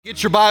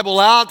Get your Bible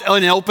out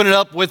and open it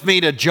up with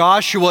me to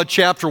Joshua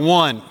chapter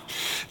 1.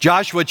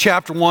 Joshua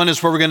chapter 1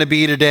 is where we're going to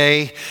be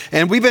today.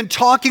 And we've been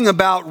talking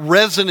about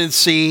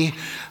residency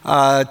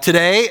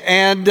today.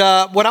 And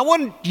what I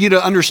want you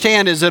to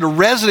understand is that a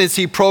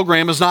residency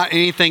program is not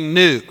anything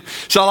new.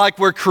 It's not like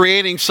we're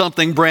creating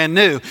something brand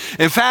new.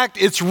 In fact,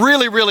 it's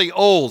really, really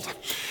old.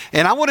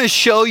 And I want to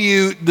show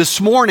you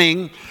this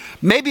morning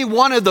maybe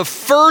one of the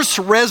first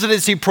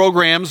residency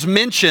programs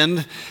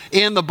mentioned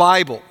in the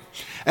Bible.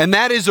 And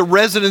that is a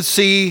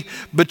residency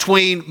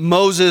between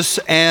Moses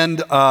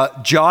and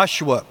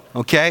Joshua,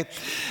 okay?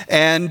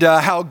 And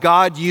how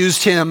God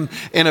used him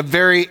in a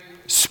very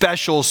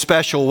special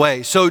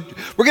way. So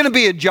we're going to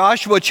be at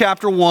Joshua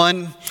chapter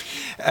 1,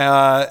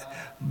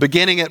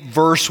 beginning at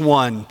verse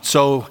 1.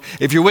 So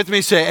if you're with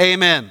me, say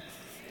amen.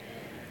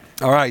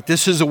 All right,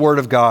 this is the word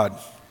of God.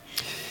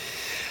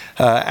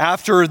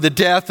 After the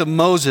death of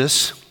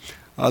Moses,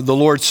 the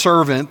Lord's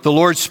servant, the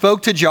Lord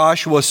spoke to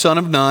Joshua, son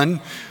of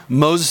Nun,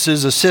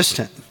 Moses'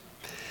 assistant.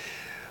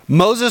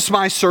 Moses,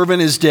 my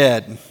servant, is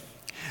dead.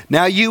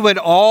 Now you and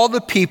all the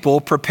people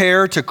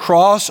prepare to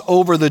cross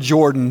over the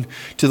Jordan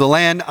to the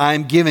land I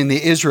am giving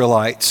the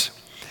Israelites.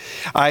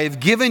 I have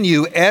given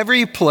you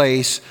every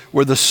place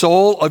where the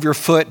sole of your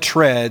foot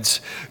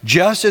treads,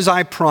 just as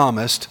I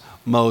promised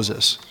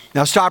Moses.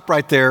 Now stop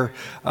right there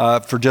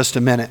for just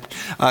a minute.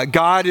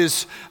 God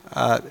is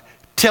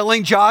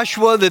telling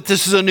Joshua that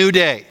this is a new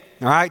day,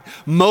 all right?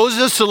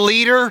 Moses, the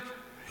leader,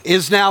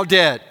 is now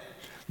dead.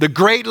 The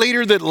great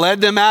leader that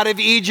led them out of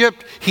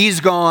Egypt,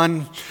 he's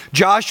gone.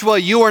 Joshua,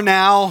 you are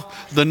now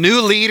the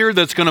new leader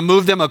that's going to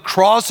move them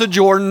across the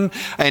Jordan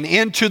and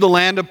into the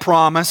land of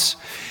promise.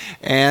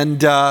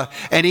 And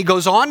he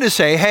goes on to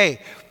say, hey,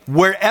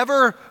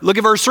 wherever, look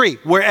at verse 3,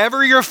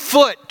 wherever your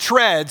foot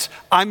treads,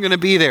 I'm going to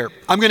be there.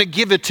 I'm going to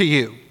give it to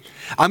you.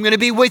 I'm going to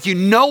be with you.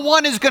 No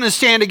one is going to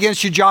stand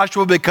against you,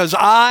 Joshua, because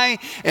I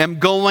am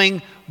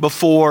going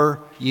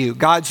before you.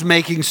 God's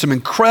making some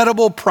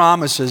incredible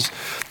promises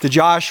to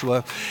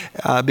Joshua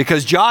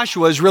because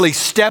Joshua is really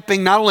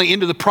stepping not only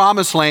into the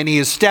promised land, he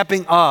is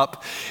stepping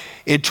up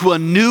into a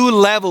new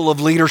level of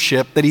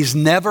leadership that he's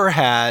never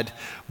had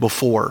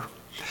before.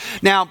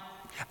 Now,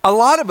 a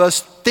lot of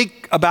us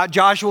think about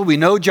Joshua. We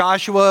know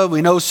Joshua.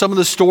 We know some of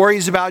the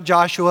stories about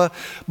Joshua,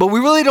 but we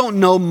really don't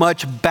know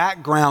much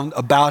background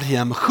about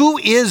him. Who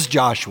is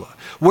Joshua?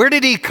 Where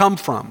did he come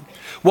from?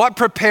 What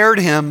prepared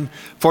him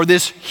for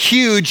this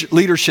huge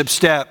leadership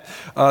step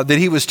that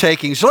he was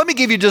taking? So let me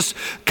give you just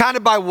kind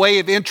of by way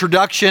of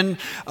introduction,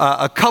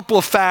 a couple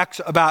of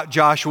facts about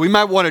Joshua. We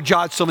might want to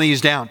jot some of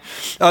these down.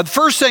 The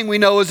first thing we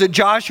know is that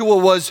Joshua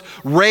was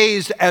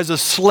raised as a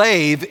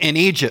slave in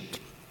Egypt.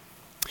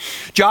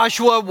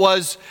 Joshua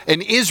was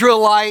an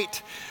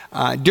Israelite.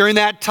 During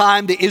that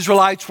time, the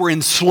Israelites were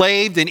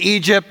enslaved in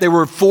Egypt. They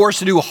were forced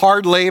to do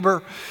hard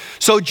labor.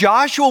 So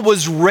Joshua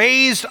was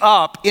raised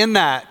up in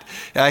that.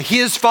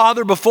 His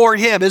father before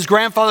him, his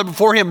grandfather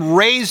before him,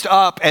 raised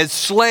up as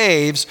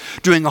slaves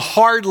doing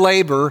hard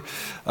labor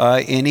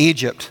in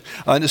Egypt.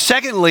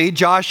 Secondly,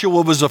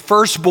 Joshua was the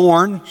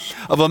firstborn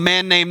of a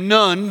man named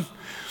Nun,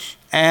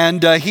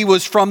 and he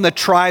was from the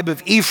tribe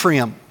of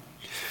Ephraim.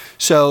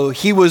 So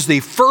he was the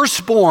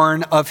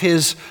firstborn of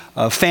his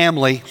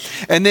family.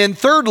 And then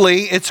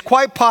thirdly, it's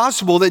quite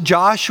possible that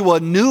Joshua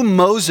knew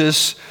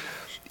Moses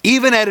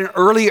even at an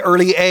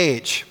early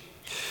age.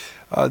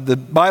 The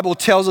Bible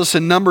tells us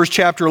in Numbers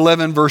chapter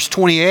 11, verse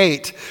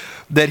 28,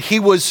 that he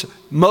was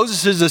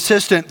Moses'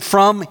 assistant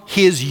from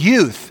his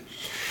youth.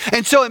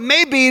 And so it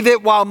may be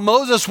that while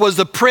Moses was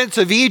the prince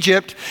of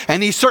Egypt,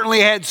 and he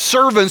certainly had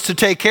servants to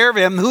take care of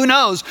him, who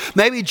knows,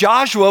 maybe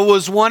Joshua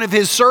was one of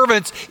his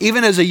servants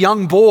even as a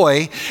young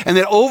boy, and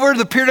that over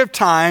the period of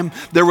time,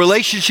 their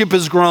relationship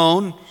has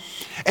grown.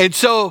 And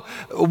so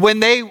when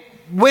they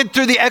went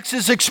through the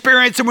Exodus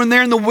experience and when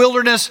they're in the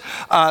wilderness,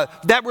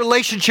 that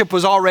relationship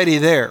was already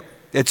there.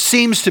 It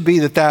seems to be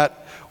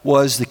that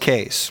was the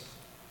case.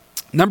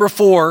 Number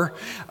 4,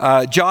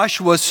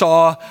 Joshua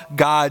saw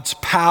God's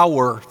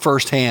power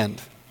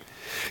firsthand.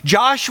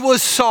 Joshua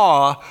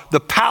saw the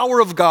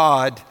power of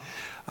God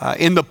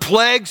in the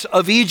plagues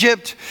of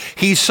Egypt.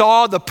 He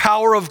saw the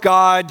power of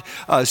God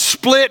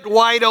split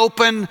wide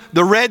open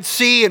the Red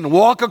Sea and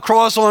walk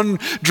across on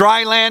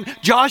dry land.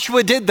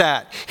 Joshua did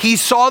that. He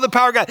saw the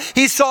power of God.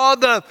 He saw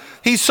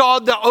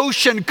the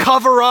ocean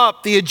cover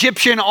up the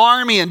Egyptian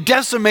army and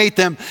decimate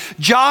them.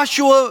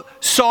 Joshua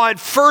saw it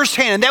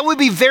firsthand. And that would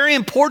be very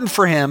important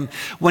for him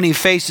when he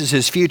faces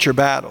his future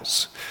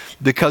battles,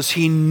 because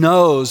he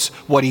knows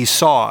what he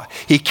saw.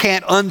 He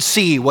can't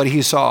unsee what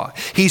he saw.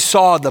 He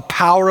saw the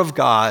power of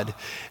God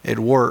at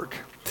work.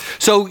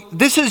 So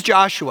this is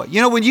Joshua.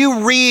 You know, when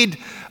you read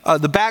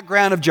the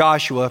background of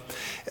Joshua,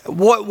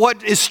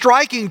 what is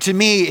striking to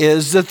me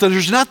is that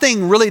there's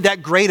nothing really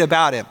that great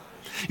about him.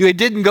 He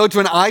didn't go to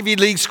an Ivy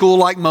League school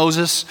like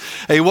Moses.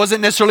 He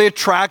wasn't necessarily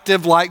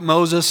attractive like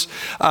Moses.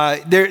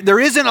 There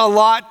isn't a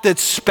lot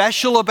that's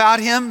special about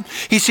him.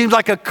 He seems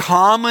like a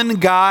common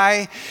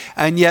guy,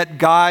 and yet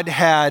God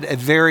had a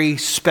very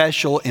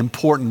special,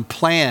 important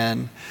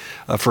plan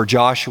for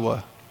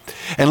Joshua.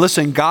 And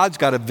listen, God's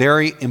got a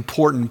very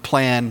important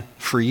plan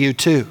for you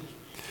too.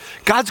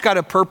 God's got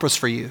a purpose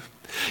for you.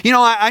 You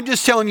know, I'm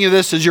just telling you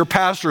this as your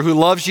pastor who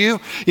loves you.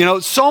 You know,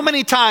 so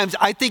many times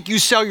I think you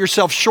sell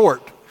yourself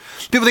short.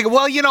 People think,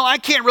 well, you know, I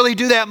can't really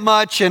do that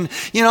much. And,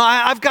 you know,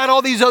 I've got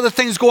all these other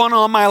things going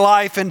on in my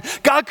life and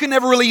God could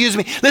never really use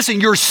me. Listen,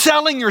 you're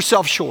selling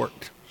yourself short.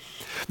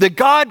 That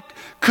God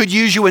could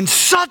use you in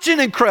such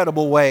an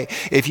incredible way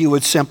if you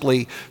would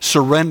simply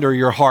surrender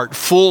your heart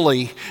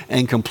fully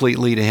and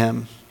completely to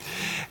Him.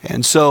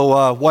 And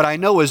so what I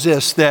know is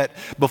this, that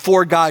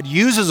before God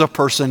uses a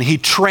person, He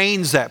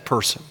trains that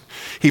person.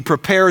 He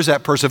prepares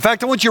that person. In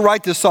fact, I want you to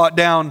write this thought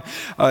down,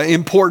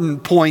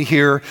 important point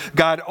here.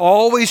 God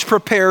always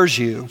prepares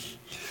you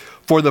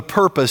for the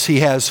purpose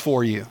He has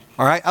for you.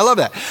 All right, I love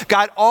that.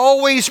 God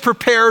always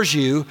prepares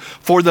you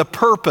for the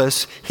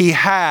purpose He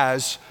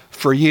has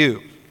for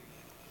you.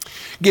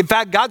 In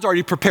fact, God's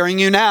already preparing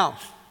you now.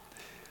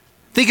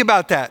 Think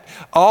about that.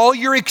 All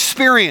your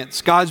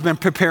experience, God's been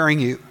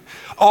preparing you.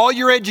 All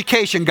your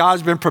education,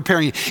 God's been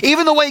preparing you.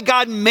 Even the way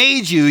God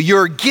made you,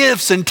 your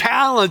gifts and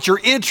talents, your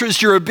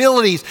interests, your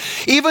abilities,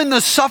 even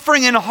the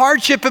suffering and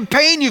hardship and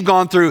pain you've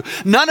gone through,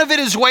 none of it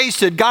is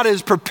wasted. God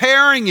is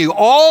preparing you.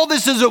 All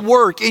this is at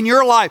work in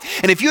your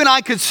life. And if you and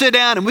I could sit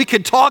down and we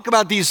could talk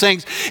about these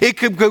things, it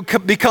could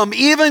become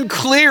even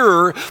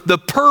clearer the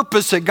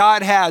purpose that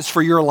God has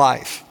for your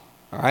life.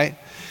 All right?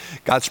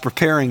 God's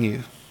preparing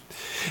you.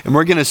 And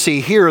we're going to see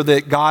here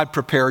that God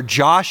prepared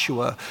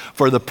Joshua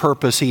for the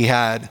purpose He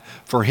had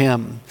for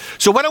him.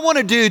 So what I want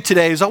to do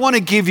today is I want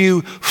to give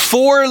you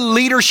 4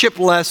 leadership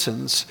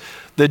lessons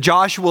that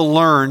Joshua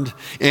learned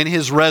in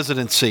his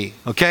residency,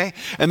 okay?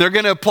 And they're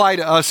going to apply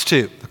to us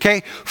too,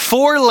 okay?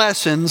 4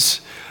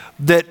 lessons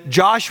that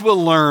Joshua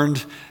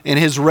learned in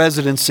his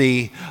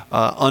residency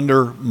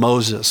under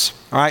Moses,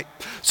 all right?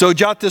 So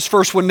jot this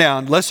first one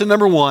down. Lesson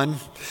number 1,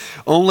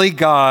 only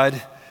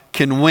God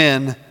can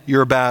win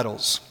your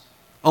battles.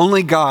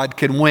 Only God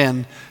can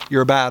win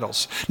your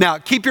battles. Now,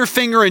 keep your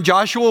finger in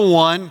Joshua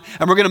 1,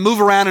 and we're going to move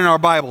around in our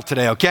Bible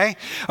today, okay?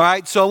 All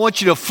right, so I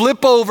want you to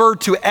flip over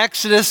to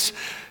Exodus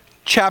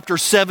chapter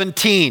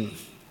 17.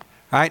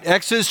 All right,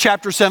 Exodus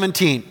chapter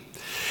 17.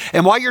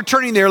 And while you're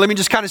turning there, let me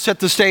just kind of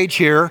set the stage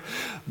here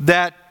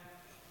that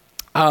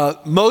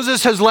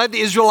Moses has led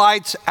the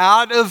Israelites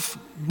out of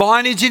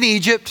bondage in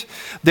Egypt.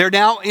 They're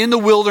now in the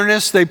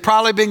wilderness. They've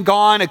probably been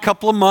gone a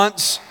couple of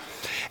months.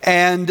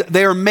 And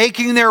they're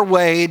making their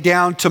way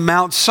down to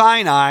Mount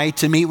Sinai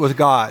to meet with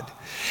God.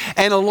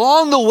 And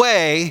along the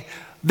way,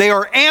 they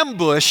are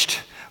ambushed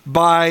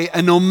by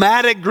a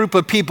nomadic group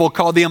of people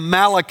called the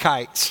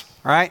Amalekites,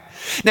 right?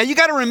 Now you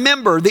got to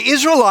remember, the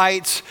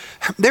Israelites,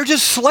 they're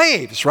just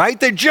slaves, right?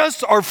 They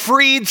just are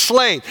freed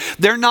slaves.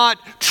 They're not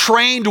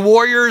trained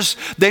warriors.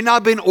 They've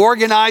not been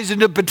organized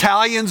into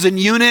battalions and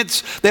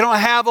units. They don't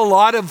have a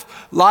lot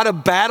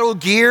of battle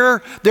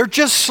gear. They're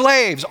just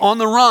slaves on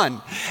the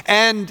run.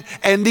 And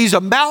these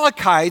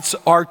Amalekites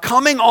are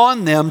coming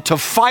on them to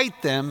fight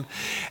them.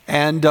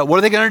 And what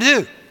are they going to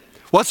do?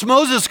 What's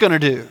Moses going to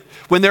do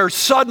when they're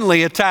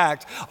suddenly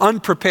attacked,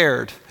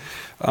 unprepared?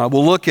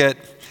 We'll look at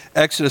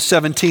Exodus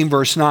 17,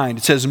 verse 9.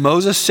 It says,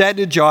 Moses said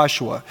to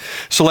Joshua,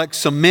 select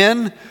some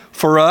men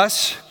for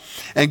us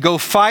and go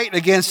fight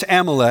against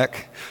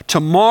Amalek.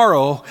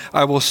 Tomorrow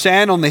I will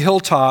stand on the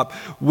hilltop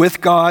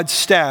with God's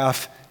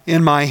staff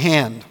in my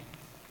hand.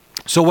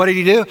 So what did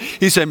he do?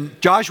 He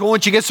said, Joshua,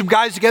 once you get some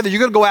guys together, you're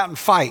going to go out and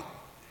fight.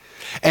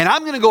 And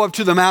I'm going to go up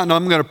to the mountain,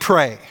 I'm going to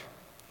pray.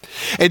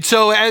 And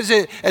so as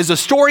the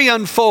story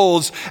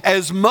unfolds,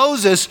 as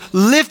Moses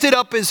lifted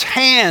up his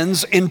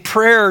hands in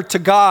prayer to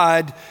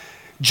God,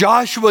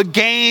 Joshua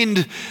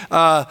gained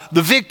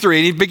the victory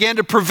and he began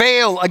to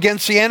prevail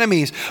against the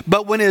enemies.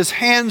 But when his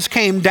hands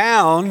came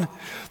down,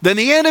 then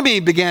the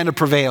enemy began to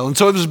prevail. And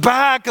so it was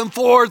back and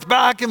forth,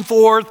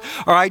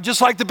 all right,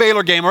 just like the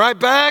Baylor game, all right,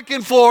 back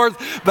and forth.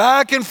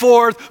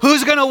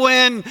 Who's going to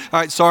win? All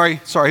right, sorry,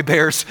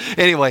 Bears.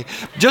 Anyway,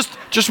 just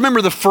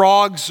remember the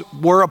frogs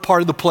were a part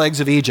of the plagues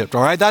of Egypt,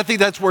 all right? I think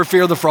that's where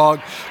fear of the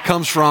frog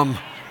comes from.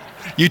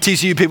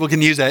 UTCU people can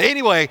use that.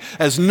 Anyway,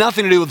 has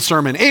nothing to do with the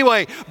sermon.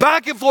 Anyway,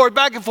 back and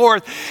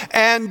forth.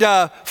 And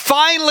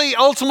finally,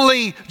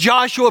 ultimately,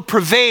 Joshua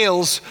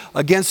prevails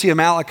against the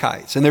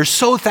Amalekites. And they're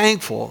so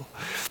thankful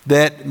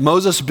that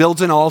Moses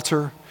builds an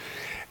altar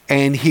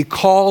and he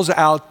calls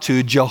out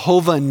to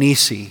Jehovah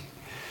Nissi,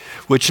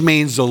 which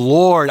means the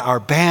Lord, our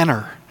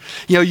banner.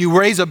 You know, you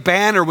raise a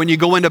banner when you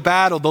go into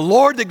battle. The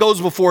Lord that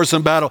goes before us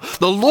in battle.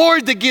 The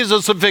Lord that gives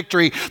us a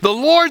victory. The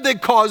Lord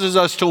that causes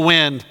us to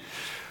win.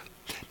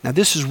 Now,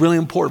 this is really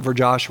important for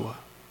Joshua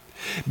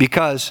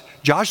because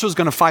Joshua's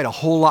going to fight a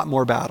whole lot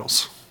more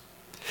battles.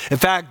 In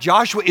fact,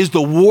 Joshua is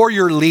the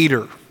warrior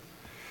leader.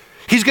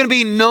 He's going to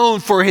be known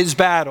for his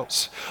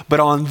battles. But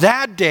on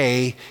that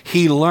day,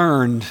 he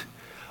learned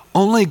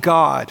only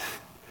God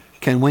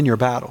can win your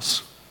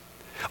battles.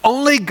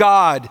 Only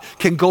God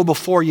can go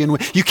before you and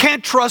win. You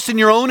can't trust in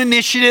your own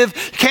initiative.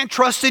 You can't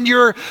trust in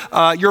your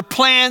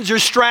plans, your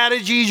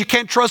strategies. You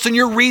can't trust in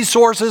your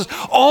resources.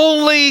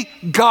 Only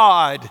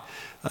God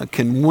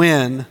can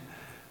win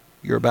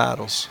your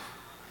battles.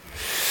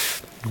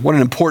 What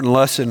an important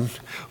lesson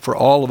for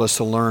all of us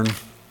to learn.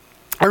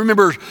 I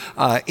remember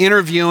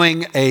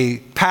interviewing a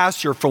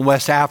pastor from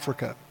West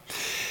Africa.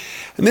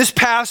 And this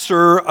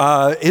pastor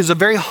is a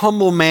very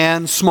humble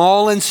man,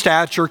 small in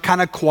stature,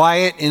 kind of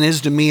quiet in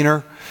his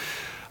demeanor.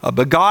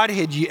 But God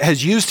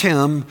has used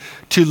him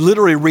to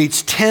literally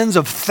reach tens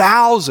of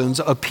thousands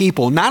of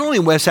people, not only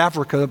in West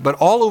Africa, but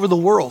all over the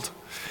world.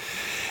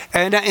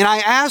 And I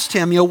asked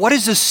him, what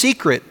is the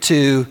secret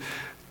to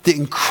the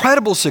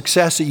incredible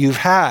success that you've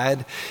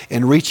had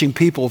in reaching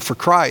people for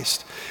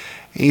Christ?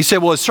 And he said,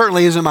 well, it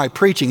certainly isn't my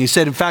preaching. He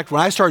said, in fact,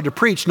 when I started to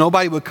preach,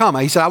 nobody would come.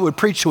 He said, I would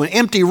preach to an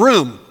empty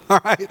room.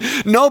 All right?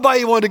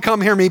 Nobody wanted to come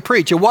hear me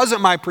preach. It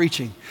wasn't my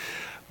preaching.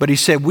 But he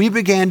said, we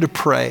began to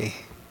pray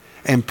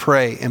and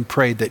pray and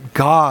pray that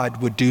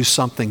God would do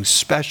something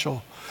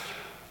special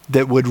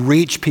that would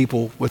reach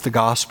people with the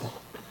gospel.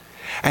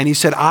 And he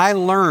said, I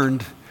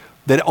learned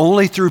that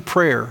only through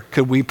prayer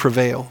could we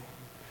prevail.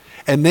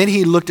 And then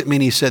he looked at me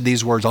and he said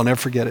these words, I'll never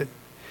forget it.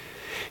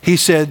 He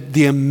said,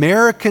 the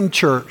American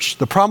church,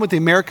 the problem with the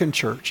American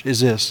church is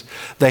this: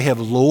 they have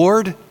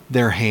lowered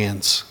their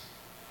hands.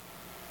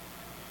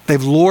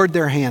 They've lowered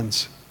their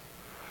hands.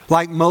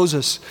 Like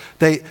Moses,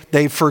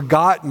 they've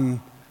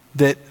forgotten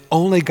that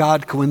only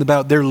God can win the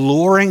battle. They're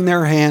lowering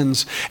their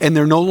hands and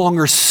they're no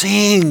longer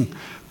seeing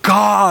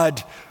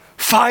God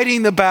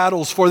fighting the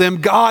battles for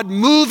them, God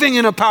moving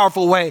in a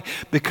powerful way,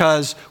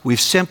 because we've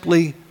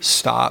simply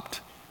stopped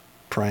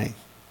praying.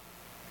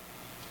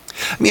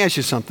 Let me ask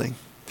you something.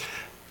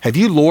 Have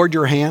you lowered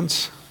your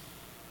hands?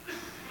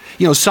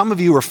 Some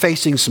of you are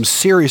facing some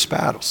serious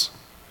battles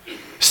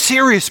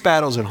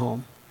at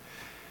home.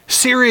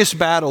 Serious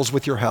battles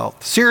with your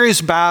health, serious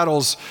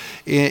battles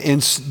in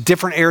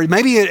different areas,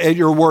 maybe at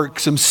your work,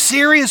 some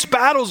serious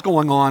battles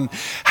going on.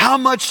 How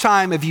much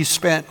time have you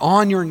spent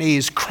on your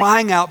knees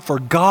crying out for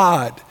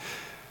God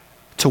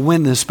to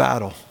win this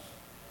battle?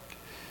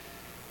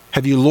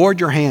 Have you lowered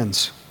your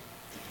hands?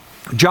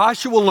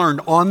 Joshua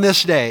learned on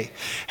this day,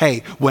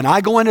 hey, when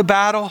I go into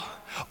battle,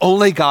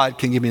 only God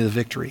can give me the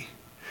victory.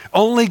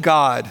 Only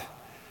God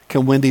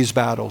can win these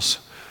battles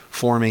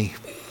for me.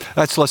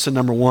 That's lesson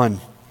number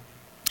one.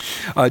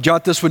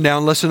 Jot this one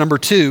down. Lesson number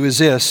two is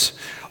this: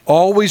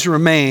 always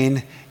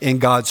remain in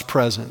God's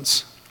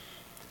presence.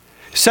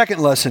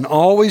 Second lesson,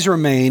 always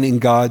remain in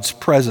God's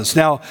presence.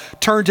 Now,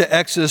 turn to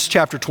Exodus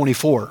chapter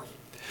 24.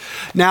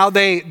 Now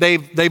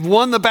they've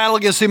won the battle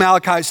against the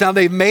Amalekites. Now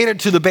they've made it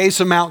to the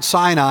base of Mount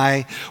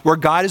Sinai, where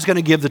God is going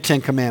to give the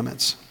Ten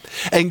Commandments.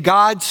 And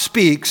God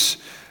speaks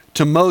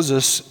to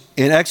Moses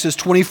in Exodus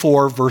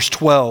 24, verse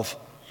 12.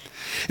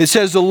 It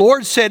says, the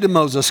Lord said to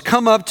Moses,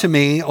 come up to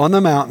me on the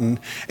mountain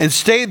and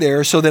stay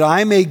there so that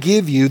I may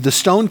give you the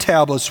stone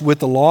tablets with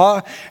the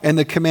law and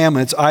the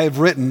commandments I have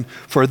written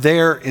for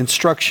their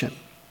instruction.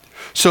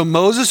 So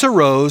Moses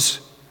arose,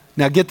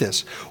 now get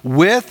this,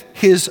 with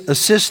his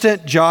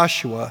assistant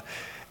Joshua,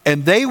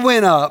 and they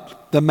went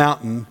up the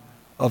mountain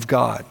of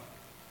God.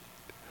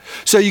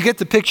 So you get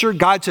the picture.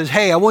 God says,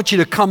 hey, I want you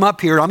to come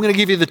up here. I'm going to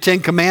give you the Ten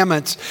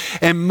Commandments.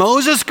 And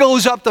Moses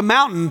goes up the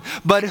mountain,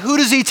 but who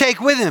does he take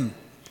with him?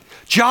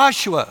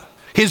 Joshua,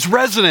 his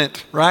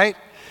resident, right?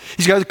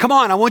 He goes, come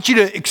on, I want you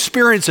to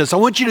experience this. I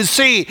want you to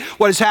see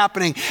what is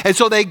happening. And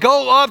so they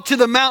go up to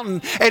the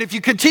mountain. And if you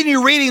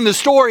continue reading the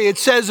story, it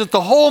says that the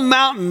whole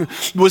mountain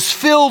was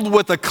filled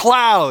with a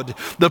cloud,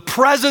 the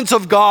presence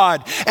of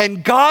God.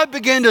 And God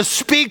began to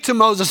speak to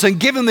Moses and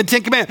give him the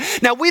Ten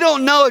Commandments. Now, we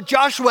don't know if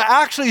Joshua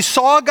actually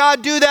saw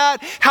God do that,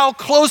 how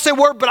close they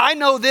were. But I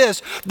know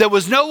this: there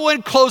was no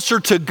one closer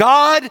to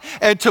God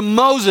and to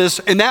Moses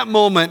in that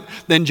moment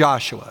than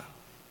Joshua.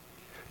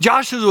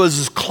 Joshua was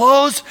as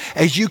close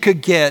as you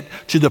could get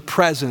to the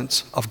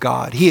presence of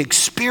God. He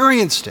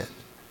experienced it.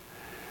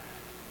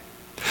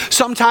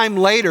 Sometime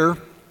later,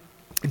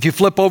 if you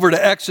flip over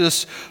to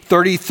Exodus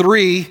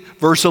 33,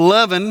 verse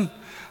 11,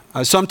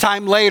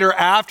 sometime later,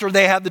 after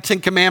they have the Ten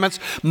Commandments,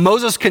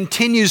 Moses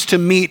continues to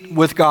meet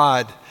with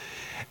God.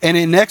 And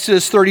in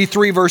Exodus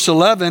 33, verse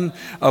 11,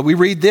 we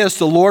read this: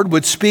 the Lord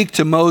would speak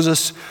to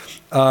Moses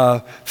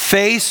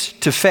face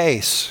to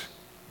face,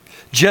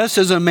 just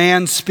as a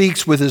man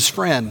speaks with his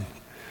friend.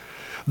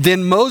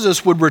 Then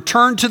Moses would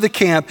return to the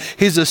camp.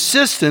 His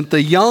assistant,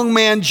 the young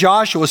man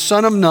Joshua,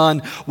 son of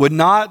Nun, would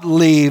not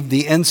leave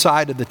the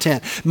inside of the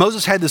tent.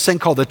 Moses had this thing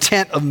called the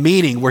tent of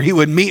meeting, where he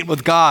would meet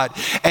with God,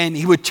 and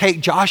he would take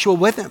Joshua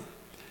with him.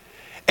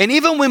 And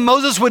even when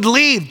Moses would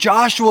leave,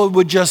 Joshua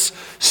would just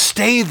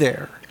stay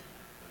there.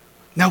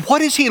 Now,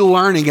 what is he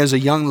learning as a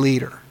young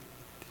leader?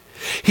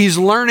 He's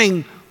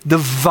learning the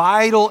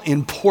vital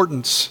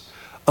importance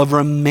of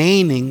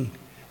remaining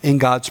in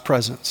God's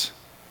presence.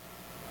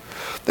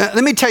 Now,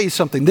 let me tell you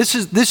something. This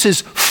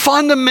is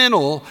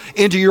fundamental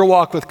into your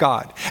walk with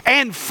God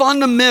and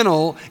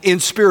fundamental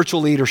in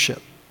spiritual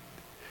leadership.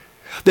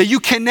 That you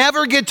can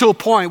never get to a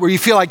point where you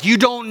feel like you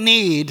don't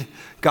need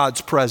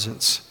God's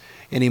presence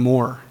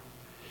anymore.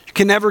 You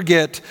can never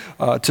get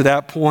to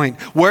that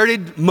point. Where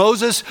did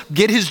Moses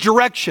get his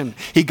direction?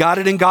 He got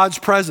it in God's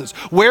presence.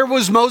 Where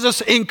was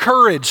Moses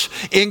encouraged?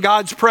 In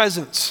God's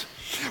presence.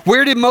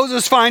 Where did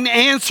Moses find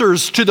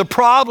answers to the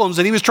problems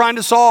that he was trying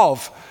to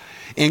solve?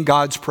 In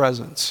God's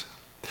presence.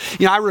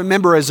 You know, I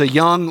remember as a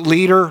young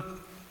leader,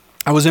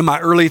 I was in my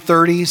early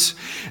 30s,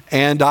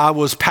 and I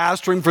was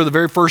pastoring for the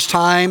very first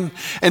time,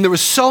 and there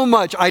was so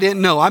much I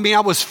didn't know. I mean, I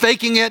was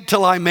faking it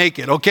till I make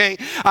it, okay?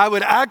 I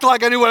would act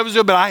like I knew what I was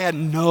doing, but I had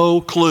no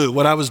clue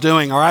what I was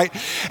doing, all right?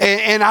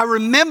 And I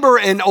remember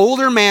an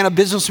older man, a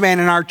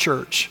businessman in our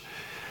church,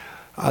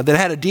 that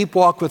had a deep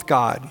walk with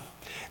God.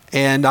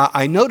 And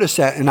I noticed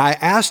that, and I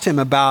asked him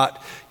about,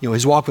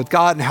 his walk with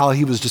God and how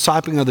he was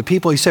discipling other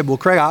people. He said, well,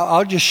 Craig,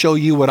 I'll just show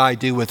you what I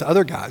do with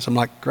other guys. I'm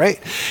like, great.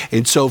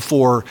 And so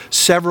for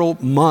several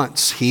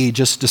months, he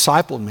just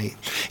discipled me.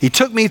 He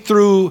took me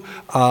through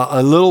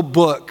a little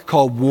book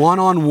called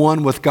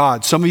One-on-One with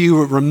God. Some of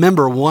you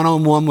remember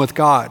One-on-One with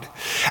God.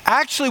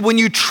 Actually, when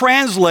you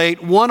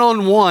translate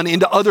one-on-one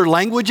into other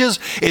languages,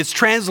 it's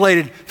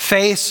translated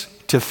face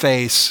to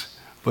face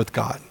with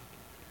God.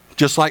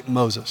 Just like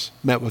Moses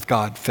met with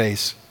God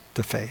face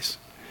to face.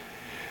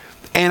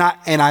 And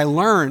I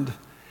learned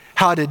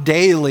how to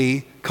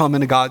daily come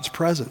into God's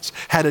presence,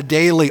 how to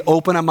daily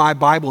open up my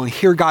Bible and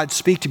hear God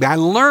speak to me. I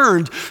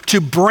learned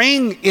to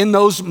bring in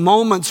those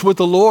moments with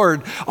the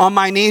Lord on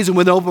my knees and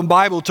with an open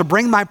Bible, to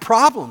bring my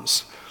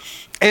problems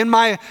and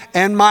my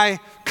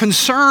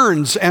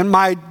concerns and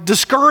my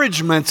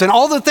discouragements and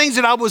all the things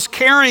that I was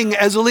carrying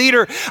as a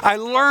leader. I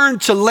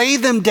learned to lay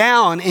them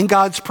down in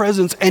God's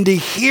presence and to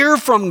hear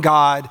from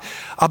God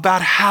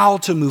about how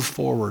to move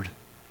forward.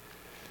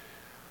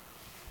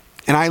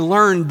 And I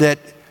learned that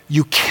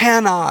you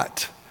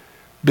cannot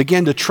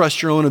begin to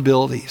trust your own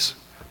abilities,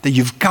 that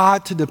you've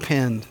got to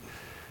depend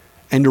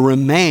and to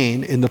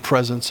remain in the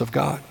presence of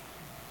God.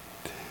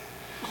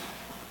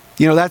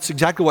 That's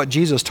exactly what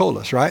Jesus told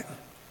us, right?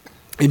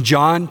 In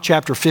John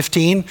chapter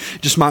 15,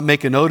 just might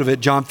make a note of it,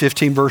 John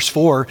 15 verse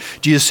 4,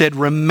 Jesus said,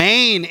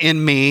 remain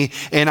in me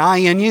and I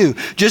in you.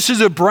 Just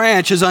as a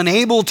branch is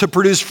unable to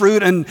produce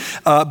fruit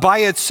by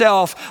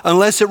itself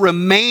unless it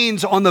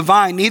remains on the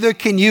vine, neither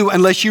can you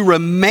unless you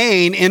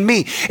remain in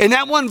me. In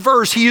that one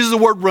verse, he uses the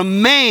word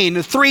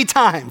remain 3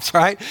 times,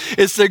 right?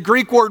 It's the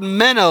Greek word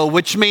meno,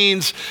 which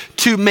means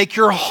to make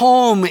your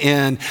home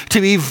in,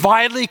 to be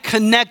vitally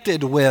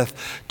connected with,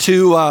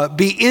 to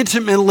be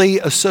intimately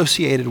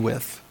associated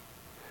with.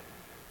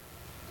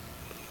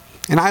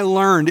 And I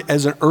learned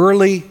as an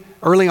early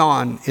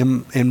on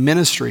in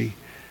ministry,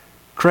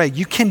 Craig,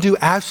 you can do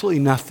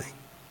absolutely nothing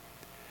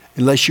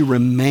unless you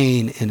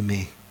remain in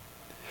me,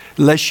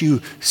 unless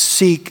you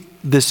seek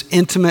this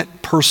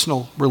intimate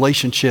personal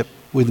relationship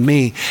with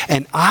me.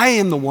 And I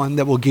am the one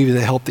that will give you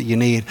the help that you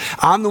need.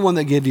 I'm the one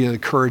that gives you the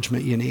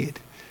encouragement you need.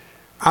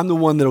 I'm the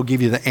one that will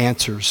give you the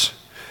answers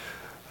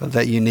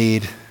that you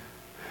need.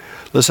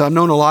 Listen, I've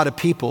known a lot of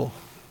people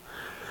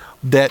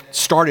that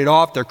started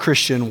off their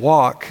Christian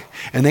walk,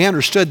 and they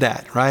understood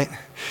that, right?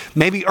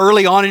 Maybe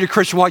early on in your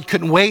Christian walk, you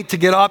couldn't wait to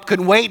get up,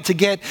 couldn't wait to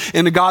get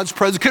into God's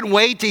presence, couldn't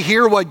wait to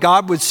hear what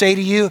God would say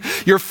to you.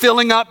 You're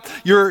filling up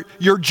your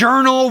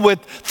journal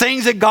with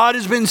things that God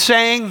has been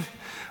saying,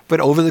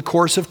 but over the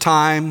course of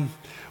time,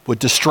 with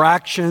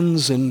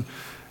distractions and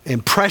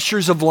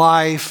pressures of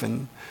life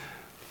and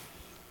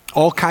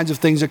all kinds of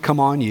things that come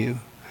on you,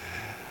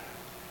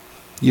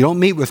 you don't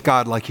meet with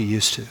God like you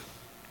used to.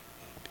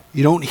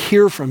 You don't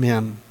hear from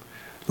him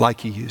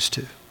like you used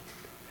to.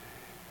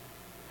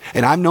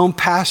 And I've known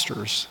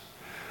pastors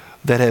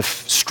that have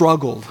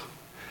struggled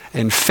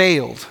and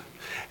failed.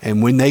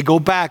 And when they go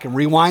back and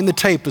rewind the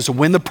tape as to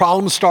when the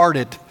problem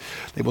started,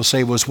 they will say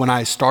it was when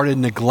I started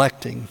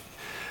neglecting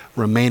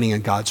remaining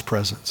in God's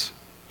presence.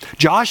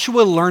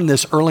 Joshua learned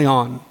this early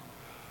on.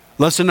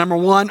 Lesson number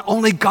 1,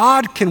 only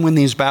God can win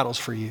these battles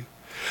for you.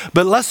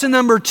 But lesson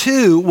number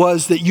 2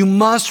 was that you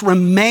must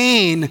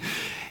remain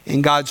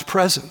in God's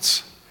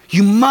presence.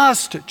 You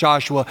must,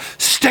 Joshua,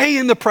 stay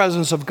in the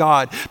presence of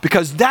God,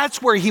 because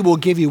that's where he will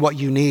give you what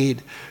you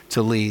need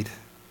to lead.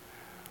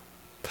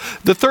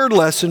 The third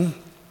lesson,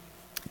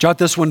 jot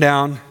this one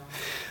down,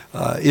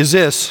 is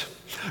this: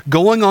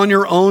 going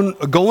your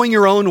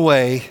own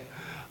way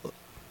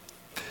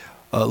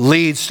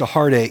leads to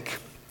heartache.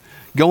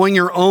 Going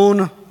your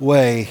own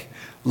way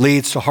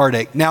leads to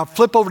heartache. Now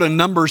flip over to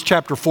Numbers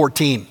chapter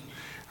 14.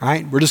 All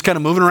right, we're just kind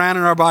of moving around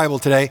in our Bible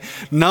today.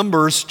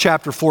 Numbers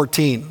chapter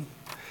 14.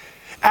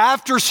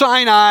 After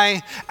Sinai,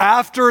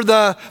 after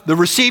the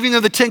receiving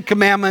of the 10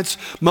 Commandments,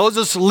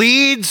 Moses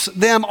leads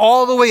them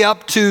all the way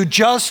up to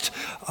just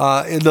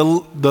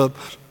the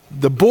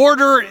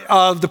border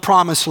of the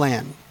Promised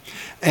Land.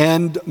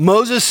 And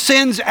Moses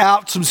sends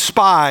out some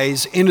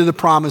spies into the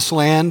Promised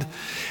Land.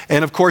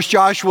 And of course,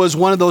 Joshua is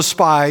one of those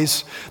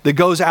spies that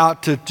goes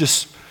out to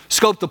just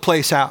scope the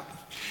place out.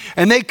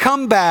 And they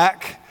come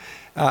back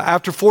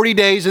after 40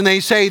 days and they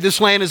say,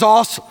 this land is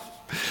awesome.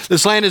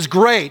 This land is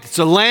great. It's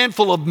a land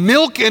full of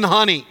milk and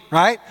honey,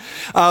 right?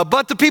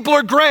 But the people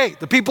are great.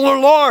 The people are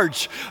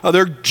large.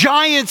 They're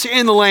giants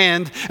in the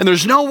land, and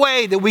there's no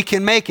way that we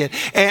can make it.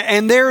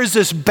 And there is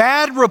this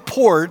bad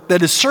report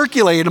that is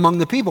circulated among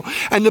the people.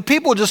 And the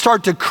people just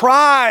start to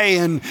cry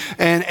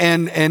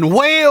and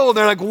wail.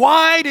 They're like,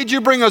 why did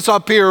you bring us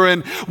up here?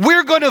 And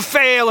we're going to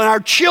fail, and our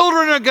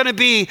children are going to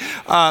be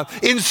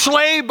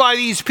enslaved by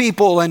these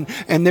people. And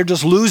they're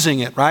just losing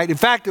it, right? In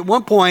fact, at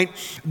one point,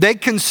 they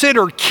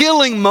consider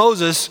killing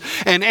Moses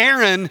and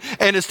Aaron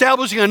and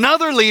establishing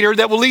another leader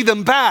that will lead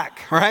them back,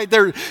 right?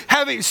 They're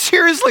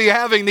seriously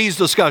having these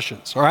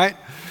discussions, all right?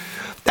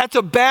 That's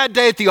a bad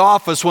day at the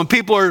office when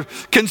people are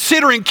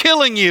considering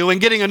killing you and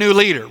getting a new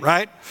leader,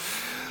 right?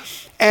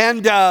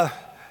 And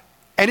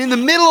in the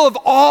middle of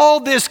all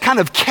this kind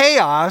of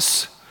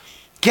chaos,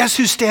 guess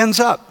who stands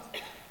up?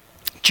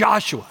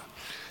 Joshua.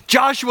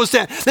 Joshua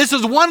stands. This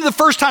is one of the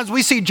first times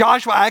we see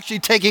Joshua actually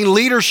taking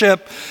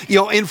leadership,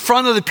 in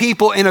front of the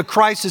people in a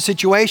crisis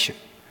situation.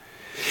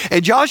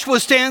 And Joshua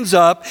stands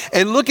up,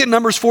 and look at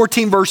Numbers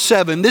 14, verse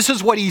 7. This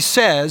is what he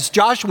says.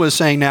 Joshua is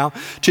saying now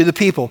to the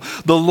people,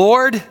 the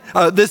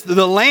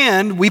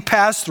land we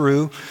passed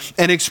through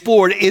and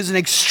explored is an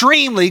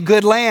extremely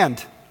good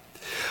land.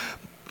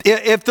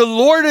 If the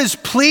Lord is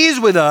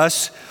pleased with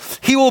us,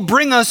 he will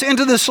bring us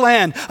into this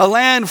land, a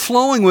land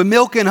flowing with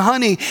milk and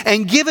honey,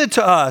 and give it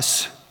to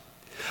us.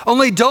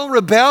 Only don't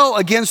rebel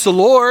against the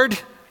Lord,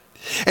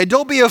 and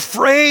don't be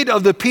afraid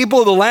of the people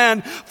of the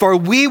land, for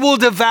we will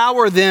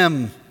devour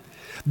them.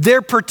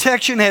 Their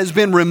protection has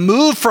been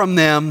removed from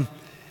them,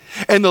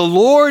 and the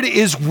Lord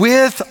is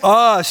with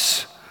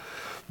us.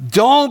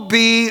 Don't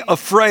be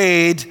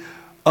afraid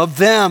of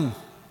them.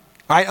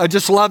 I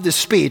just love this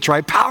speech,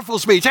 right? Powerful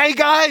speech. Hey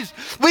guys,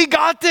 we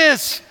got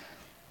this.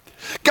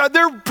 God,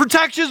 their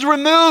protection's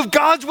removed.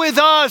 God's with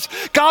us.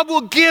 God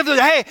will give it.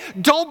 Hey,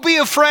 don't be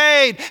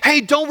afraid.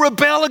 Hey, don't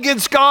rebel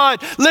against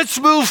God. Let's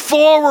move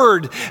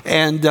forward.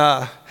 And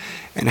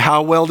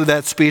how well did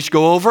that speech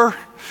go over?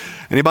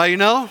 Anybody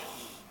know?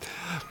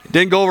 It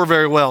didn't go over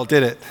very well,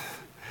 did it?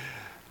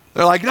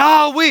 They're like,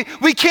 no,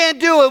 we can't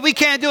do it. We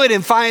can't do it.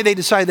 And finally, they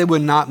decided they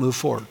would not move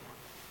forward.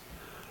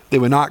 They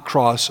would not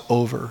cross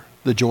over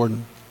the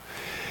Jordan.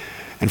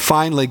 And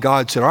finally,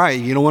 God said, all right,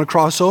 you don't want to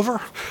cross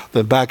over?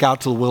 Then back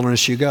out to the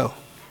wilderness you go.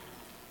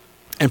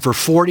 And for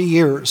 40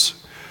 years,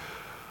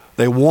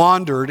 they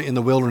wandered in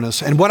the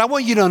wilderness. And what I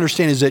want you to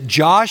understand is that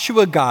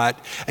Joshua got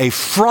a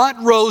front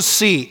row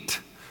seat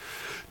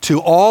to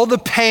all the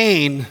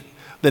pain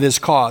that is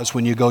caused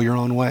when you go your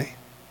own way.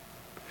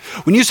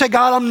 When you say,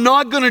 God, I'm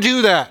not going to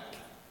do that.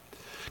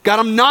 God,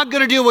 I'm not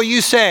going to do what you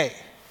say.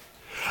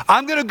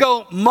 I'm going to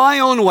go my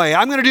own way.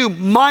 I'm going to do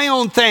my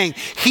own thing.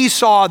 He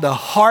saw the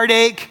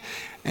heartache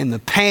and the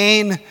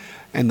pain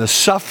and the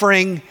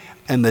suffering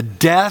and the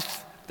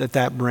death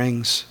that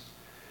brings.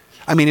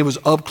 I mean, it was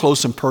up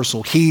close and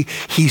personal.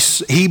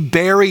 He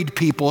buried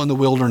people in the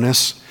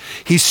wilderness.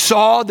 He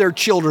saw their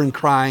children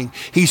crying.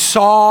 He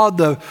saw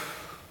the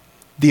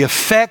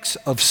effects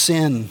of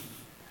sin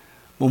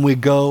when we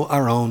go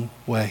our own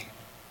way.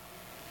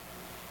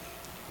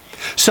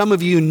 Some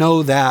of you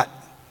know that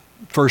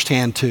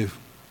firsthand too.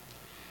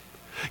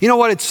 You know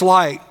what it's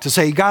like to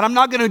say, God, I'm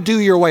not going to do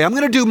your way. I'm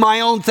going to do my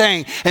own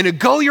thing, and to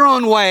go your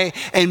own way.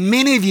 And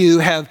many of you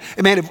have,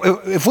 man,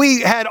 if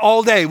we had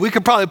all day, we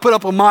could probably put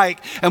up a mic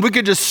and we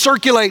could just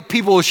circulate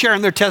people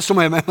sharing their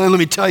testimony. Man, let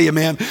me tell you,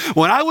 man,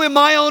 when I went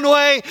my own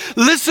way,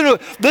 listen,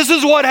 this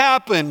is what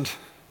happened.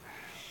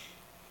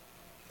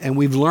 And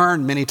we've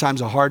learned many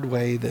times a hard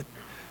way that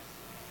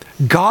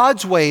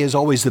God's way is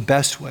always the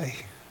best way,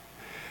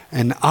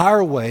 and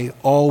our way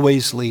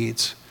always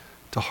leads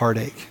to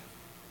heartache.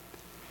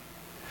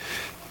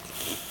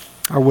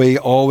 Our way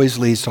always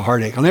leads to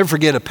heartache. I'll never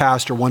forget a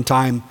pastor one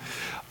time.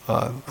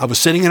 I was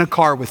sitting in a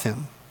car with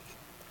him,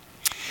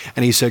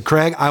 and he said,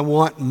 Craig, I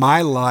want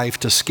my life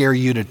to scare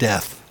you to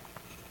death.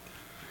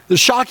 There's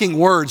shocking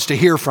words to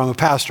hear from a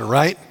pastor,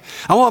 right?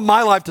 I want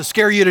my life to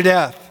scare you to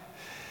death.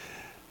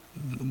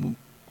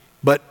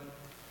 But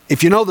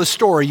if you know the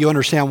story, you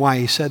understand why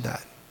he said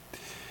that.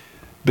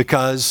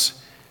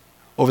 Because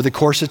over the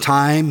course of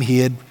time, he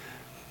had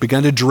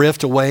begun to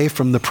drift away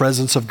from the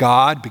presence of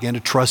God, began to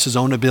trust his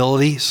own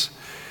abilities.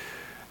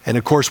 And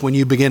of course, when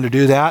you begin to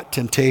do that,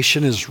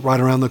 temptation is right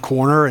around the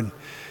corner, and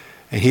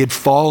he had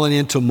fallen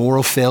into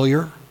moral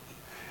failure.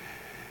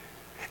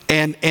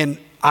 And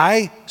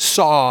I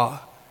saw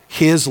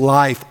his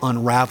life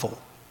unravel.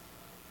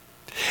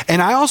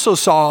 And I also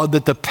saw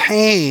that the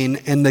pain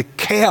and the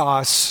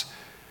chaos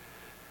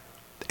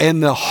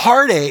and the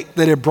heartache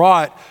that it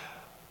brought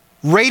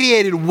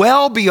radiated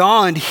well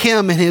beyond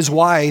him and his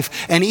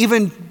wife, and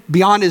even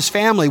beyond his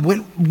family,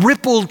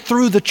 rippled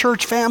through the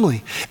church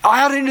family,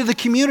 out into the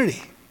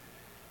community.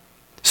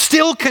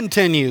 Still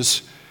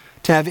continues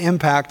to have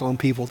impact on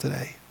people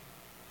today.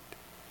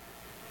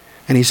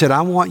 And he said,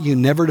 I want you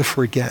never to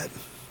forget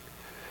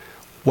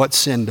what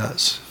sin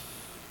does.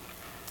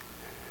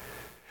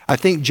 I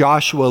think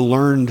Joshua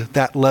learned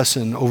that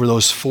lesson over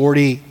those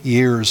 40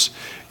 years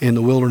in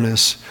the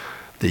wilderness,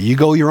 that you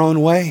go your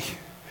own way,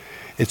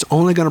 it's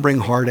only going to bring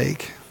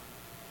heartache.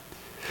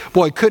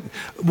 Boy,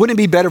 wouldn't it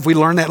be better if we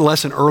learned that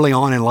lesson early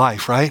on in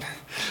life, right?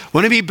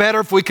 Wouldn't it be better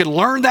if we could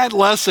learn that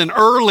lesson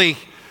early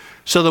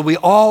so that we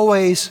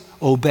always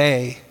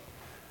obey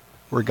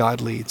where God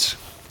leads?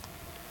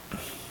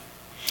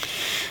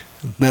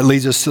 That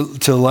leads us to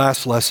the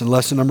last lesson,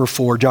 lesson number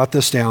 4. Jot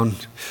this down.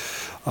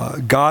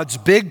 God's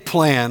big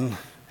plan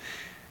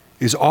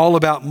is all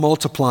about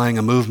multiplying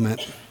a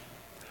movement.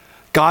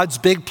 God's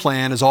big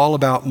plan is all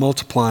about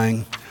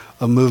multiplying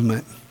a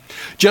movement.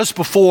 Just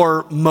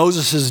before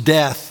Moses'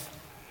 death,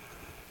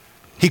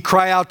 he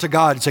cried out to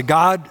God and said,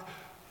 God,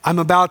 I'm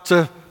about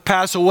to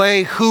pass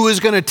away. Who is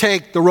going to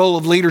take the role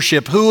of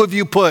leadership? Who have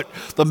you put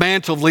the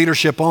mantle of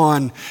leadership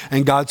on?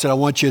 And God said, I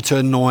want you to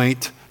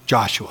anoint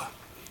Joshua.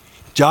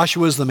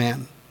 Joshua is the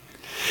man.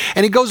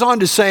 And he goes on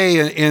to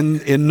say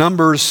in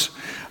Numbers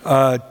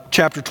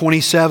chapter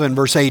 27,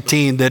 verse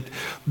 18,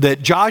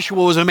 that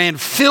Joshua was a man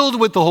filled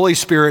with the Holy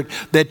Spirit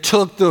that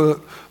took the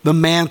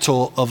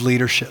mantle of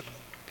leadership.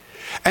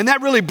 And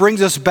that really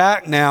brings us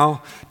back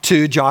now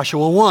to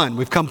Joshua 1.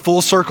 We've come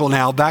full circle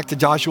now, back to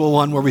Joshua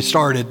 1 where we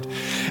started.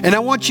 And I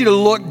want you to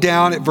look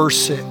down at verse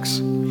 6.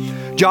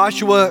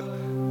 Joshua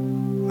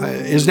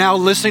is now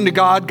listening to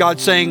God. God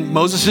saying,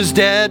 Moses is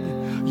dead.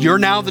 You're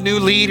now the new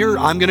leader.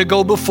 I'm going to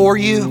go before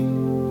you.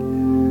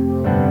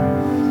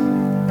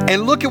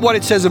 And look at what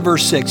it says in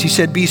verse 6. He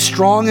said, be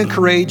strong and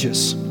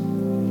courageous,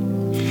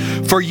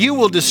 for you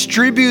will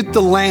distribute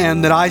the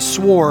land that I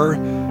swore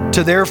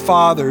to their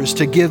fathers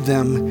to give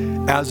them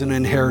as an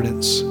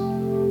inheritance.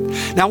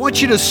 Now I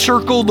want you to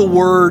circle the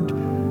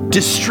word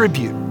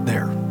distribute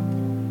there.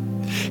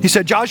 He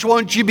said, Joshua, why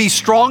don't you be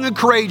strong and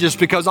courageous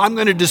because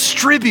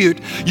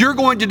you're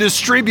going to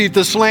distribute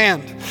this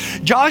land.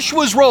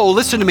 Joshua's role,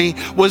 listen to me,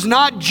 was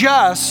not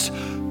just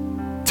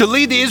to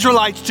lead the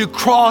Israelites to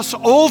cross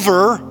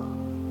over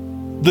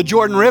the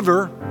Jordan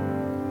River.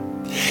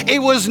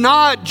 It was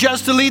not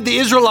just to lead the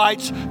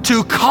Israelites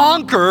to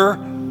conquer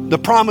the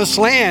promised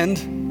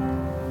land.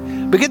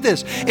 But get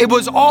this, it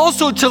was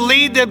also to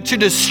lead them to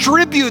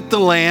distribute the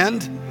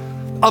land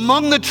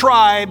among the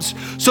tribes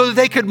so that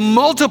they could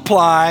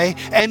multiply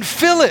and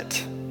fill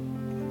it.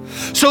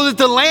 So that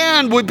the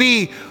land would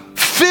be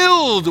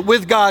filled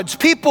with God's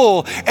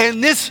people,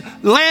 and this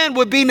land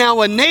would be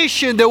now a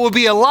nation that would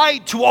be a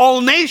light to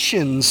all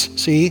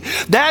nations. See,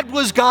 that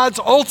was God's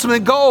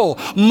ultimate goal.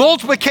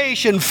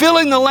 Multiplication,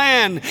 filling the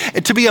land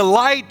to be a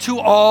light to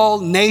all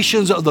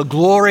nations of the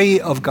glory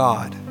of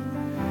God.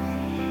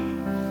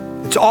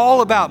 It's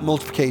all about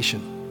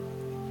multiplication.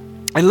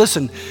 And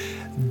listen,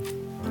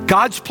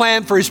 God's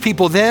plan for his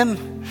people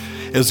then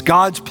is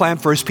God's plan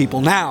for his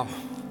people now.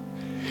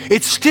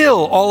 It's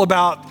still all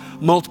about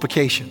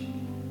multiplication.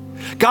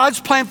 God's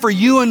plan for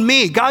you and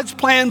me, God's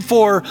plan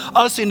for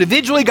us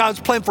individually, God's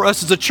plan for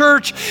us as a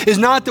church is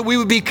not that we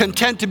would be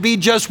content to be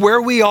just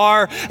where we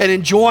are and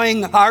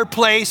enjoying our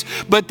place,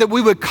 but that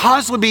we would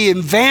constantly be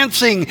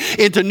advancing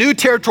into new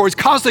territories,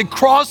 constantly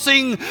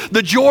crossing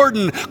the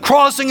Jordan,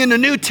 crossing into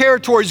new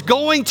territories,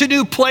 going to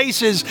new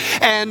places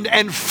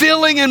and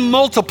filling and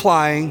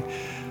multiplying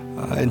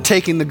and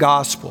taking the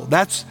gospel.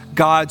 That's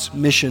God's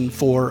mission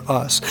for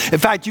us. In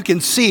fact, you can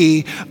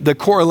see the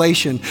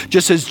correlation.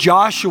 Just as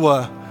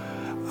Joshua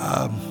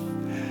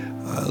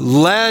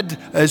led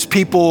as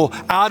people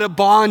out of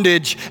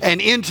bondage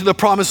and into the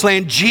promised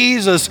land,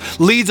 Jesus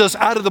leads us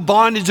out of the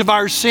bondage of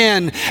our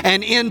sin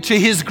and into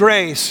his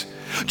grace.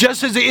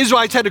 Just as the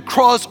Israelites had to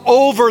cross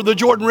over the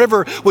Jordan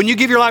River, when you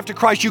give your life to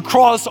Christ, you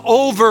cross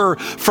over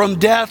from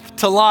death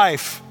to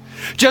life.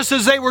 Just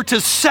as they were to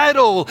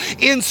settle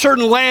in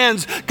certain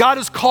lands, God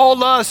has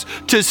called us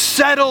to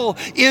settle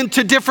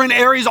into different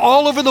areas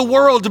all over the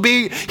world to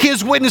be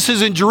his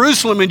witnesses in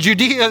Jerusalem and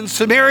Judea and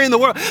Samaria and the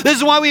world. This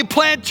is why we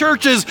plant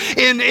churches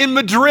in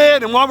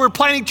Madrid and why we're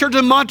planting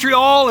churches in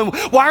Montreal and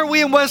why are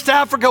we in West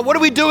Africa? What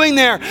are we doing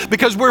there?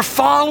 Because we're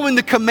following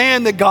the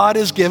command that God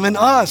has given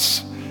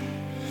us.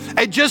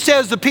 And just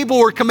as the people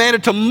were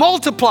commanded to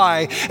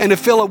multiply and to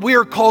fill it, we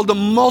are called to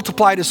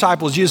multiply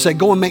disciples. Jesus said,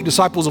 go and make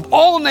disciples of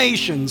all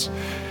nations.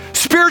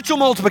 Spiritual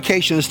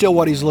multiplication is still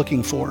what he's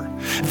looking for.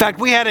 In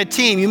fact, we had a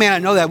team, you may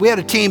not know that, we had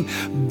a team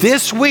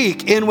this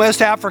week in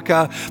West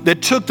Africa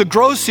that took the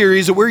Grow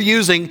series that we're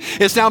using.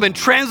 It's now been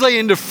translated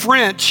into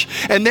French,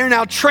 and they're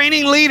now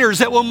training leaders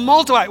that will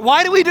multiply.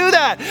 Why do we do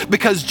that?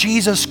 Because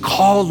Jesus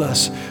called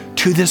us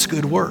to this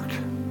good work.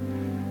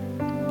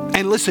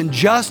 And listen,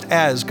 just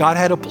as God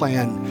had a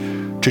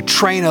plan to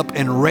train up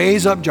and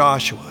raise up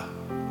Joshua,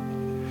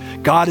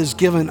 God has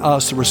given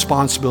us the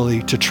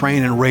responsibility to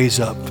train and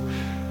raise up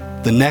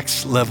the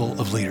next level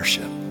of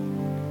leadership.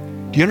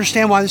 Do you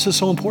understand why this is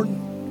so important?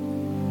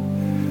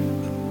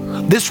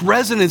 This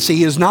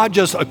residency is not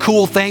just a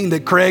cool thing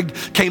that Craig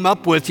came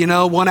up with,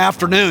 one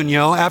afternoon,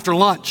 after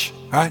lunch,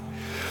 right?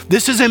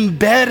 This is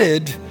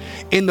embedded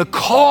in the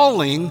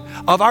calling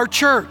of our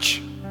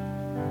church.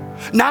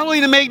 not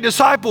only to make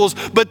disciples,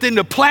 but then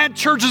to plant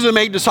churches and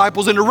make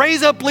disciples and to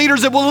raise up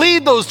leaders that will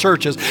lead those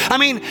churches. I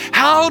mean,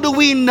 how do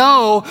we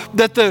know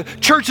that the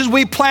churches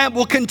we plant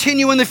will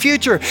continue in the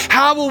future?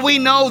 How will we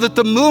know that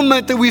the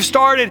movement that we've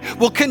started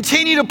will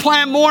continue to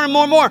plant more and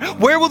more and more?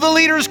 Where will the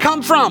leaders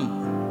come from?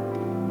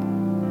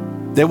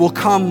 They will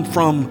come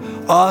from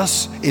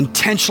us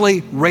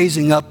intentionally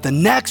raising up the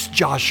next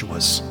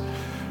Joshuas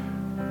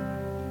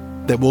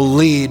that will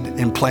lead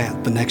and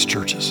plant the next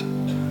churches.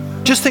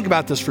 Just think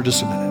about this for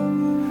just a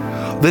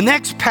minute. The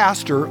next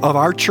pastor of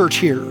our church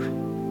here,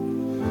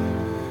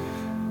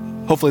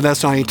 hopefully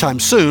that's not anytime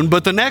soon,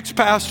 but the next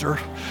pastor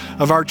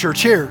of our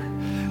church here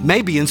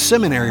may be in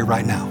seminary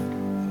right now.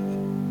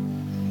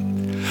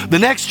 The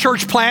next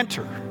church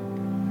planter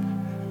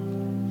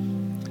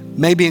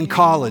may be in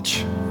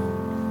college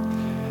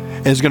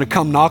and is going to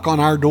come knock on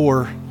our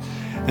door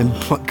and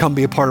come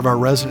be a part of our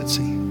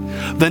residency.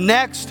 The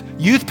next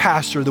youth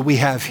pastor that we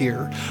have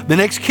here, the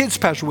next kids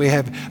pastor we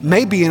have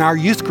may be in our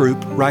youth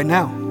group right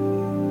now.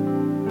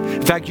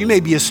 In fact, you may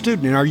be a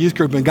student in our youth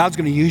group and God's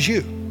going to use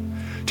you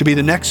to be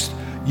the next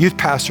youth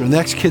pastor, the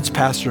next kids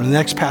pastor, and the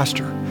next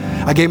pastor.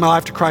 I gave my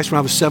life to Christ when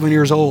I was 7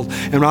 years old,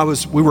 and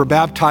we were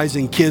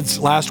baptizing kids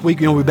last week.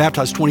 You know, we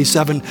baptized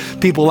 27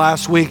 people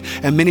last week,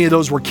 and many of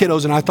those were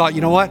kiddos, and I thought, you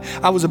know what?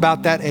 I was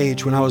about that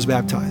age when I was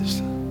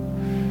baptized.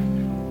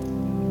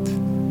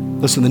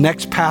 Listen, the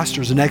next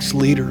pastors, the next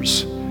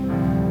leaders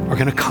are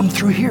going to come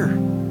through here.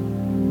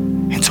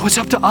 And so it's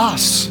up to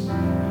us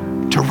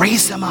to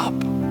raise them up.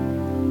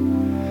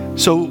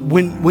 So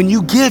when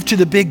you give to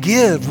the big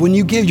give, when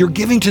you give, you're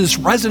giving to this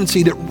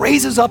residency that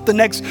raises up the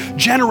next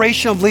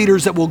generation of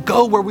leaders that will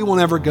go where we will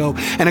never go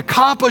and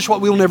accomplish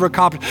what we will never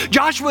accomplish.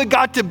 Joshua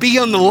got to be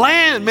on the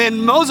land. Man,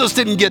 Moses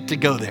didn't get to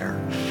go there.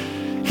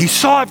 He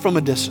saw it from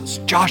a distance.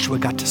 Joshua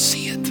got to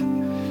see it.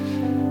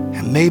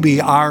 And maybe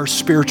our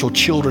spiritual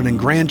children and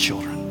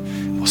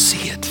grandchildren will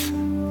see it.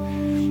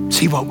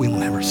 See what we will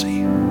never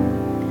see.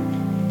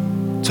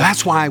 So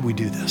that's why we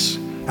do this.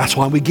 That's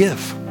why we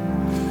give.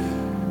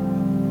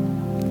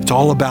 It's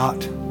all about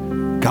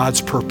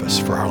God's purpose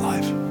for our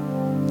life.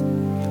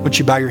 Would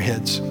you bow your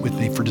heads with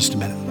me for just a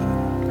minute?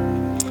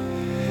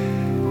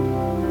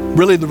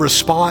 Really, the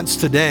response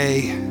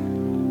today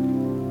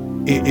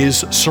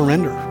is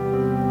surrender.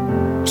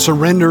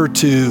 Surrender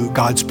to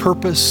God's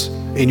purpose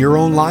in your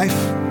own life.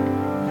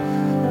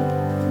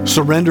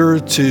 Surrender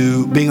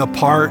to being a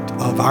part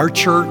of our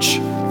church,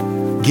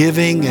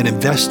 giving and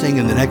investing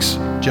in the next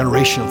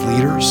generation of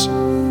leaders.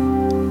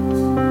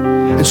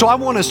 And so I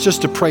want us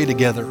just to pray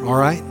together, all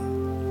right?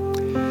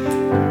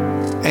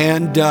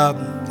 And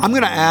I'm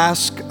going to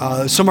ask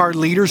some of our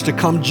leaders to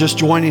come just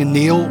join and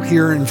kneel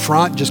here in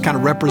front, just kind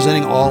of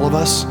representing all of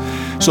us.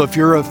 So if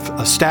you're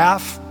a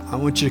staff, I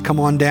want you to come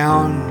on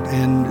down,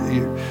 and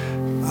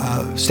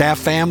your staff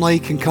family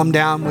can come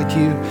down with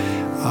you.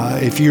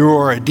 If you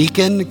are a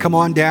deacon, come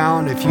on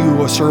down. If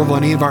you serve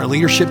on any of our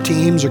leadership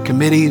teams or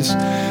committees,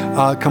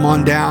 come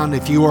on down.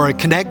 If you are a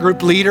Connect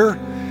Group leader,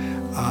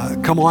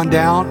 come on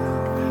down.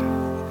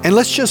 And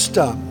let's just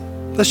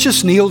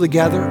kneel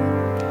together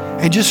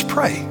and just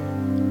pray.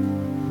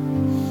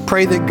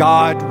 Pray that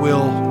God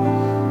will,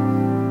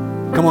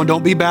 come on,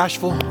 don't be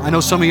bashful. I know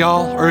some of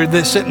y'all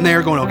are sitting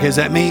there going, okay, is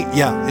that me?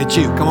 Yeah, it's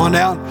you. Come on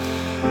down.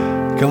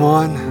 Come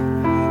on.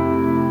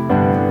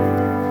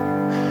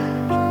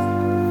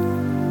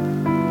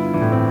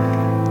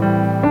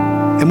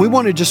 And we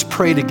want to just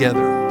pray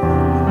together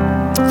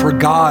for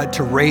God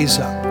to raise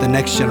up the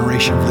next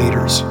generation of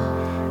leaders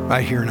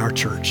right here in our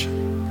church.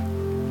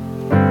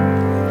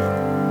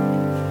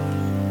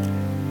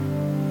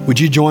 Would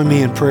you join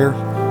me in prayer?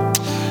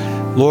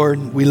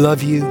 Lord, we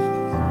love you.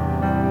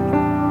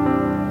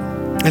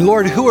 And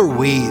Lord, who are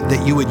we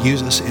that you would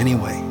use us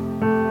anyway?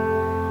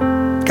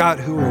 God,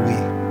 who are we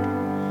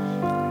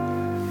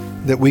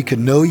that we could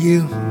know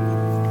you,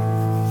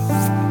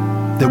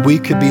 that we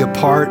could be a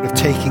part of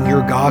taking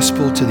your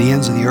gospel to the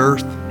ends of the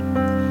earth?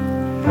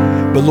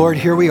 But Lord,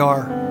 here we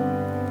are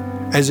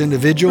as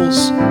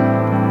individuals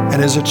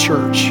and as a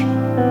church,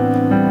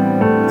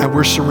 and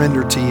we're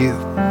surrendered to you.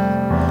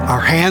 Our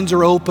hands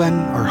are open,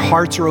 our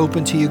hearts are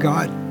open to you,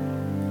 God.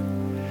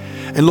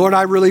 And Lord,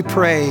 I really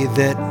pray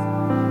that,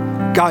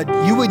 God,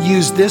 you would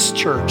use this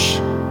church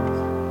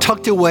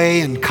tucked away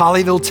in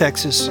Colleyville,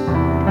 Texas.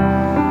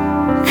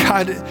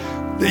 God,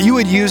 that you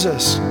would use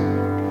us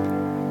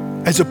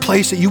as a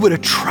place that you would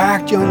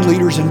attract young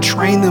leaders and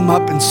train them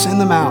up and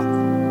send them out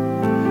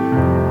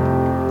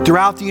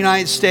throughout the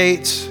United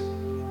States,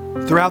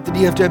 throughout the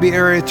DFW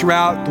area,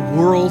 throughout the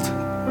world.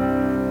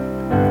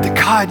 That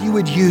God, you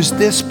would use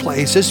this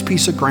place, this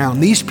piece of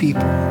ground, these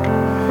people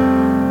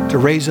to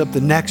raise up the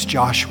next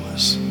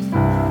Joshuas,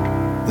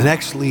 the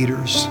next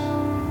leaders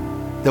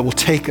that will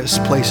take us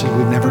places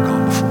we've never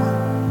gone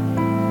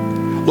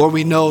before. Lord,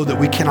 we know that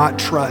we cannot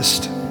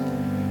trust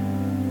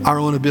our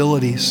own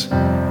abilities.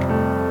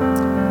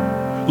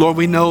 Lord,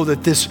 we know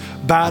that this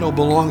battle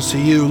belongs to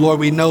you. Lord,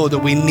 we know that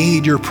we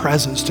need your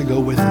presence to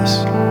go with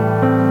us.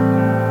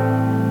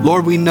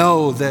 Lord, we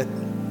know that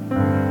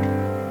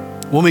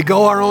when we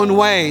go our own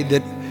way,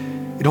 that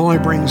It only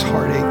brings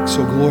heartache.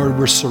 So, Lord,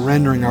 we're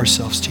surrendering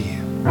ourselves to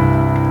you.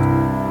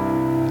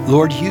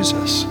 Lord, use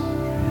us.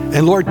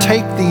 And Lord,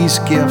 take these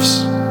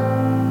gifts.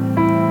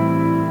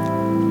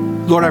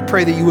 Lord, I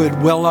pray that you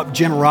would well up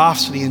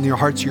generosity in your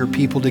hearts of your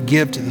people to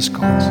give to this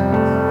cause.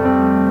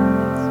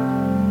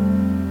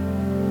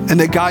 And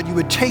that, God, you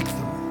would take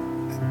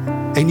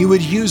them and you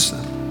would use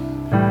them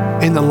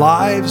in the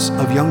lives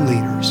of young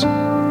leaders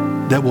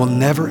that will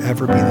never,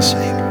 ever be the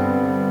same.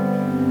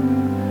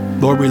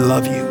 Lord, we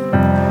love you,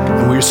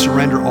 and we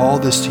surrender all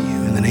this to you.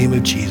 In the name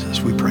of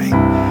Jesus, we pray.